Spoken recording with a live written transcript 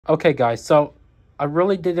Okay guys, so I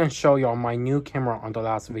really didn't show y'all my new camera on the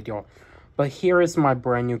last video, but here is my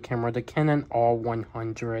brand new camera, the Canon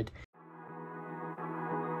R100.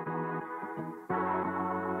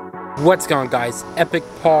 What's going on guys, Epic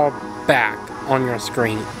Paul back on your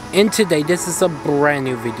screen, and today this is a brand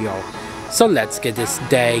new video, so let's get this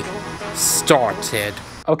day started.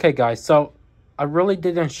 Okay guys, so I really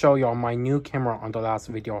didn't show y'all my new camera on the last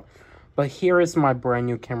video, but here is my brand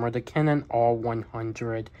new camera, the Canon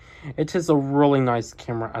R100. It is a really nice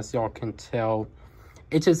camera, as y'all can tell.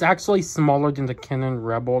 It is actually smaller than the Canon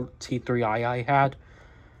Rebel T3i I had,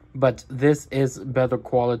 but this is better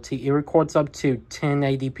quality. It records up to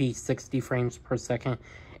 1080p 60 frames per second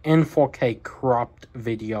in 4K cropped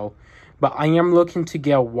video. But I am looking to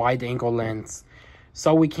get a wide angle lens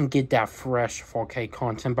so we can get that fresh 4K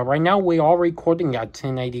content. But right now we are recording at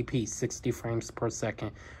 1080p 60 frames per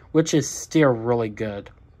second, which is still really good.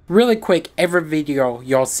 Really quick, every video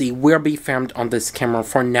y'all see will be filmed on this camera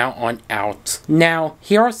from now on out. Now,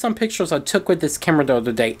 here are some pictures I took with this camera the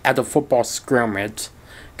other day at the football scrimmage.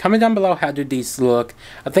 Comment down below how do these look.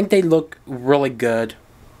 I think they look really good.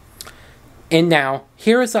 And now,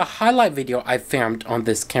 here is a highlight video I filmed on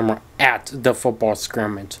this camera at the football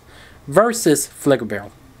scrimmage versus Flicker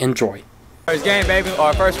Barrel. Enjoy. First game, baby,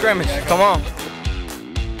 or first scrimmage. Come on.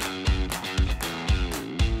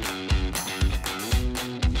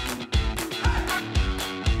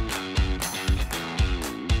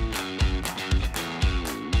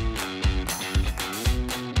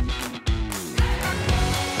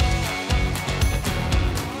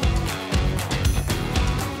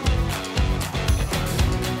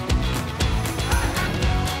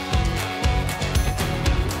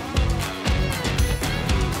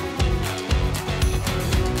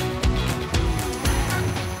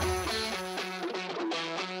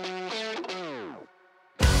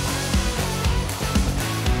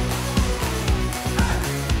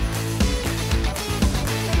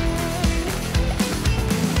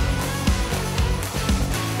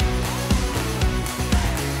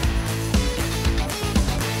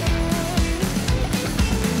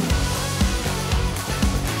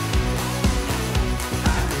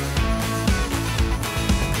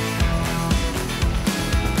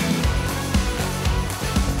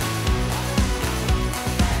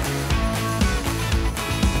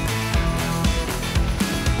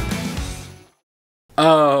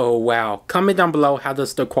 Oh wow, comment down below how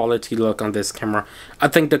does the quality look on this camera. I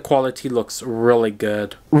think the quality looks really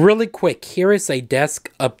good. Really quick, here is a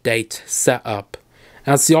desk update setup.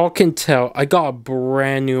 As y'all can tell, I got a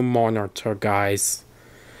brand new monitor guys.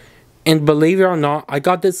 And believe it or not, I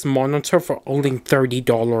got this monitor for only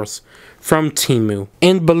 $30 from Temu.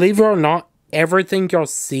 And believe it or not, everything y'all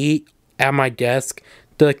see at my desk,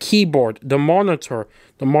 the keyboard, the monitor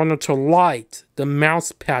light, the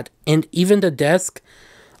mouse pad, and even the desk,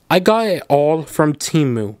 I got it all from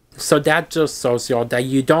Temu. So that just shows y'all that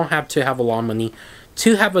you don't have to have a lot of money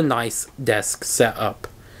to have a nice desk set up.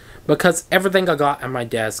 Because everything I got at my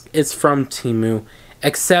desk is from Temu,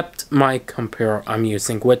 except my computer I'm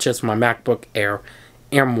using, which is my MacBook Air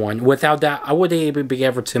M1. Without that, I wouldn't even be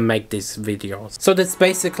able to make these videos. So this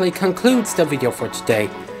basically concludes the video for today.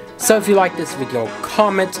 So if you like this video,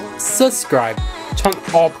 comment, subscribe, turn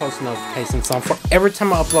all post notifications on for every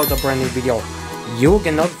time I upload a brand new video, you will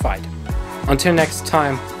get notified. Until next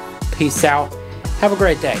time, peace out, have a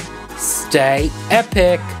great day, stay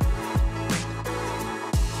epic!